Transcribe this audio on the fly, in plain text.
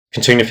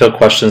Continuing to field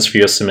questions for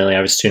USMLE. I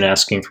have a student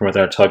asking from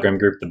within our Telegram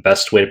group the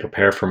best way to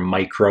prepare for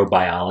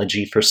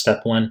microbiology for step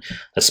one,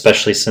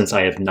 especially since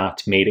I have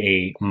not made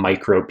a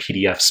micro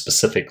PDF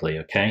specifically,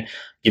 okay?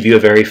 Give you a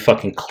very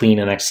fucking clean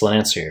and excellent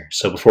answer here.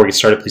 So before we get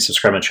started, please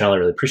subscribe to my channel. I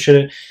really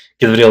appreciate it.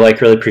 Give the video a like,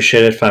 really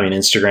appreciate it. Find me on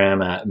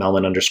Instagram at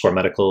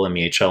Mehlman_medical,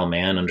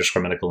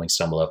 mehlman_medical, links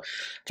down below.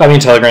 Find me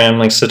on Telegram,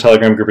 links to the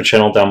Telegram group or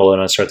channel down below,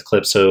 and I'll start the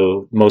clip.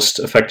 So most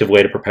effective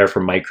way to prepare for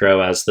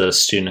micro, as the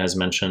student has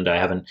mentioned, I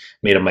haven't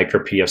made a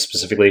micro PDF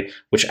specifically,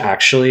 which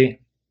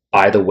actually,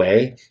 by the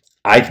way,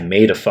 I've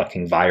made a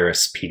fucking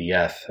virus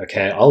PDF,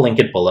 okay? I'll link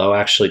it below,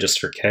 actually, just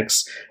for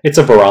kicks. It's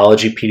a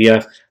virology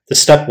PDF. The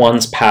step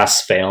one's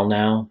pass-fail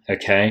now,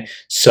 okay?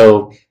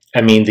 So,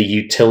 I mean, the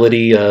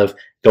utility of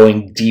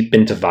going deep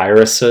into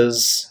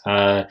viruses,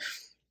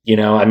 you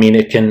know, I mean,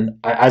 it can,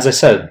 as I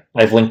said,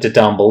 I've linked it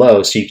down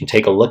below so you can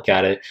take a look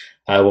at it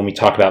when we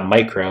talk about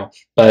micro,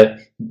 but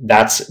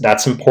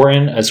that's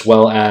important, as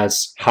well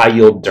as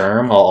high-yield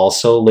derm. I'll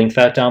also link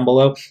that down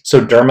below.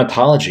 So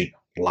dermatology,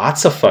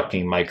 lots of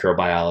fucking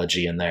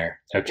microbiology in there,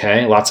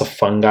 okay? Lots of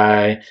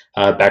fungi,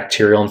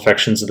 bacterial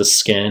infections of the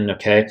skin,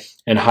 okay?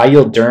 And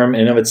high-yield derm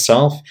in and of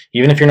itself,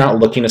 even if you're not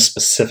looking to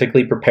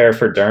specifically prepare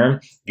for derm,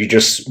 you're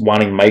just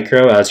wanting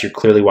micro, as you're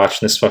clearly watching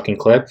this fucking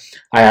clip,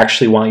 I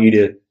actually want you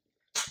to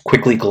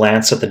quickly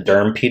glance at the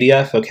derm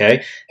PDF,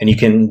 okay? And you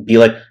can be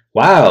like,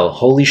 wow,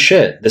 holy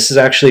shit, this is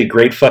actually a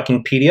great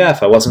fucking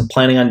PDF. I wasn't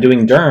planning on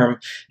doing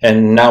derm,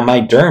 and now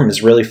my derm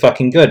is really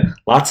fucking good.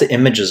 Lots of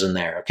images in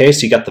there, okay?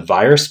 So you got the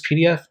virus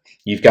PDF,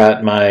 you've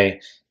got my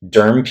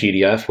derm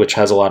PDF, which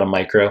has a lot of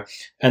micro,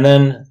 and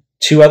then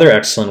two other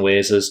excellent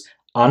ways is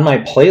on my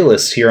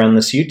playlist here on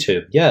this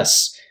YouTube.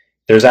 Yes,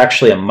 there's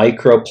actually a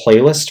micro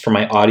playlist for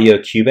my audio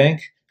QBank.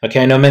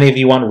 Okay, I know many of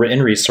you want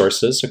written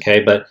resources,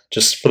 okay, but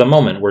just for the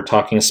moment, we're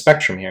talking a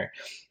spectrum here.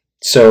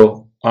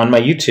 So on my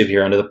YouTube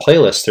here, under the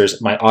playlist,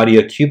 there's my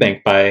audio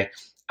QBank by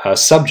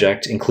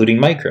subject, including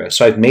micro.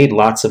 So I've made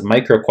lots of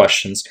micro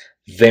questions,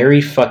 very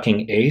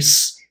fucking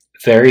ace,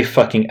 very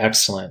fucking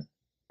excellent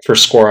for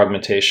score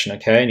augmentation,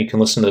 okay? And you can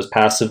listen to those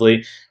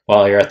passively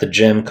while you're at the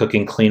gym,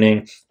 cooking,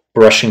 cleaning,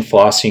 brushing,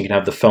 flossing. You can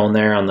have the phone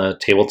there on the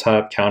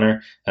tabletop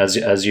counter as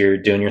you're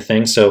doing your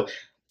thing. So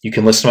you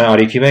can listen to my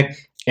audio QBank.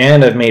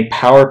 And I've made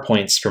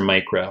PowerPoints for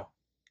micro.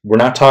 We're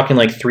not talking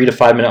like 3 to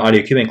 5 minute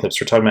audio QBank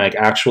clips. We're talking about like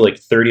actual like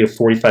 30 to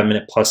 45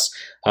 minute plus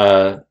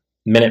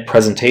minute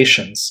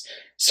presentations.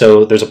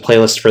 So there's a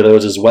playlist for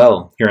those as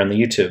well here on the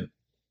YouTube.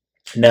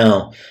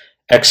 Now,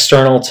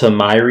 external to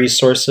my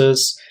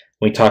resources,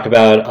 when we talk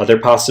about other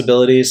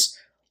possibilities,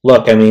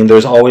 look, I mean,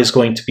 there's always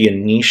going to be a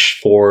niche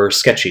for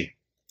sketchy.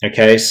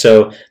 Okay,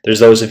 so there's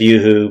those of you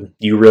who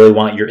you really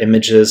want your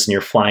images and your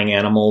flying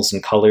animals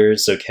and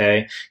colors,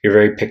 okay? You're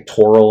very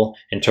pictorial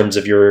in terms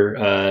of your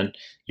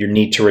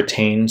need to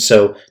retain.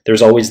 So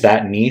there's always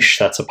that niche,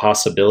 that's a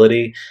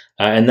possibility.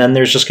 And then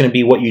there's just gonna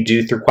be what you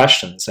do through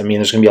questions. I mean,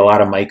 there's gonna be a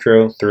lot of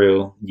micro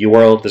through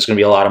UWorld, there's gonna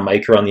be a lot of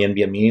micro on the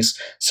nbmes.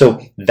 So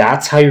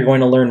that's how you're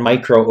going to learn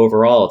micro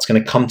overall. It's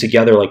gonna come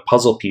together like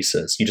puzzle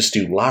pieces. You just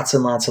do lots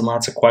and lots and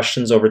lots of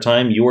questions over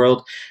time,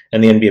 UWorld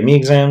and the nbme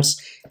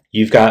exams.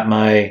 You've got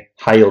my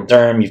high-yield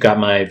derm, you've got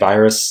my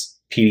virus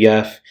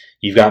PDF,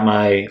 you've got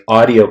my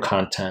audio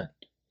content,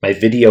 my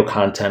video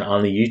content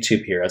on the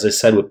YouTube here. As I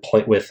said, with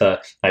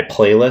my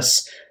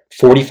playlists,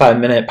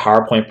 45-minute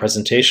PowerPoint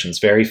presentations,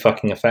 very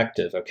fucking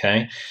effective,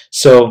 okay?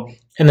 So,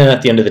 and then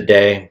at the end of the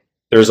day,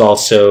 there's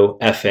also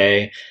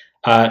FA.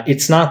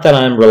 It's not that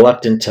I'm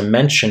reluctant to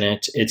mention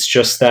it, it's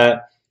just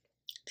that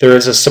there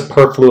is a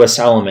superfluous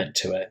element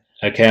to it,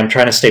 okay? I'm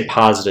trying to stay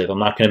positive. I'm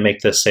not going to make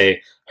this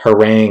a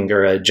harangue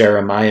or a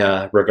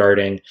Jeremiah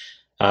regarding,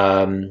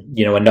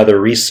 you know, another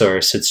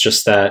resource. It's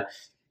just that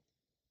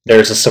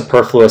there's a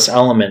superfluous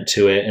element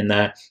to it, and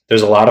that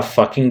there's a lot of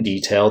fucking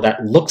detail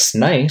that looks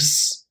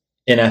nice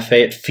in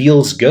FA. It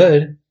feels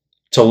good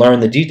to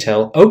learn the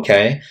detail,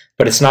 okay,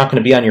 but it's not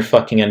going to be on your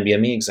fucking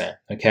nbme exam,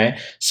 okay?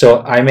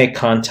 So I make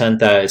content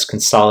that is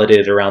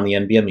consolidated around the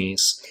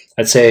nbmes.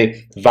 I'd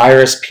say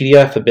virus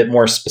PDF, a bit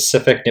more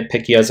specific,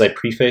 nitpicky as I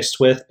prefaced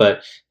with,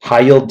 but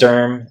high-yield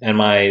derm and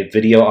my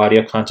video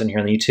audio content here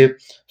on the YouTube,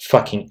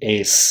 fucking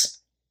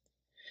ace.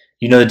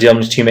 You know the deal.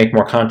 I'm just to make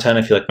more content.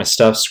 If you like my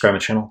stuff, subscribe my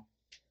channel.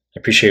 I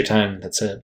appreciate your time. That's it.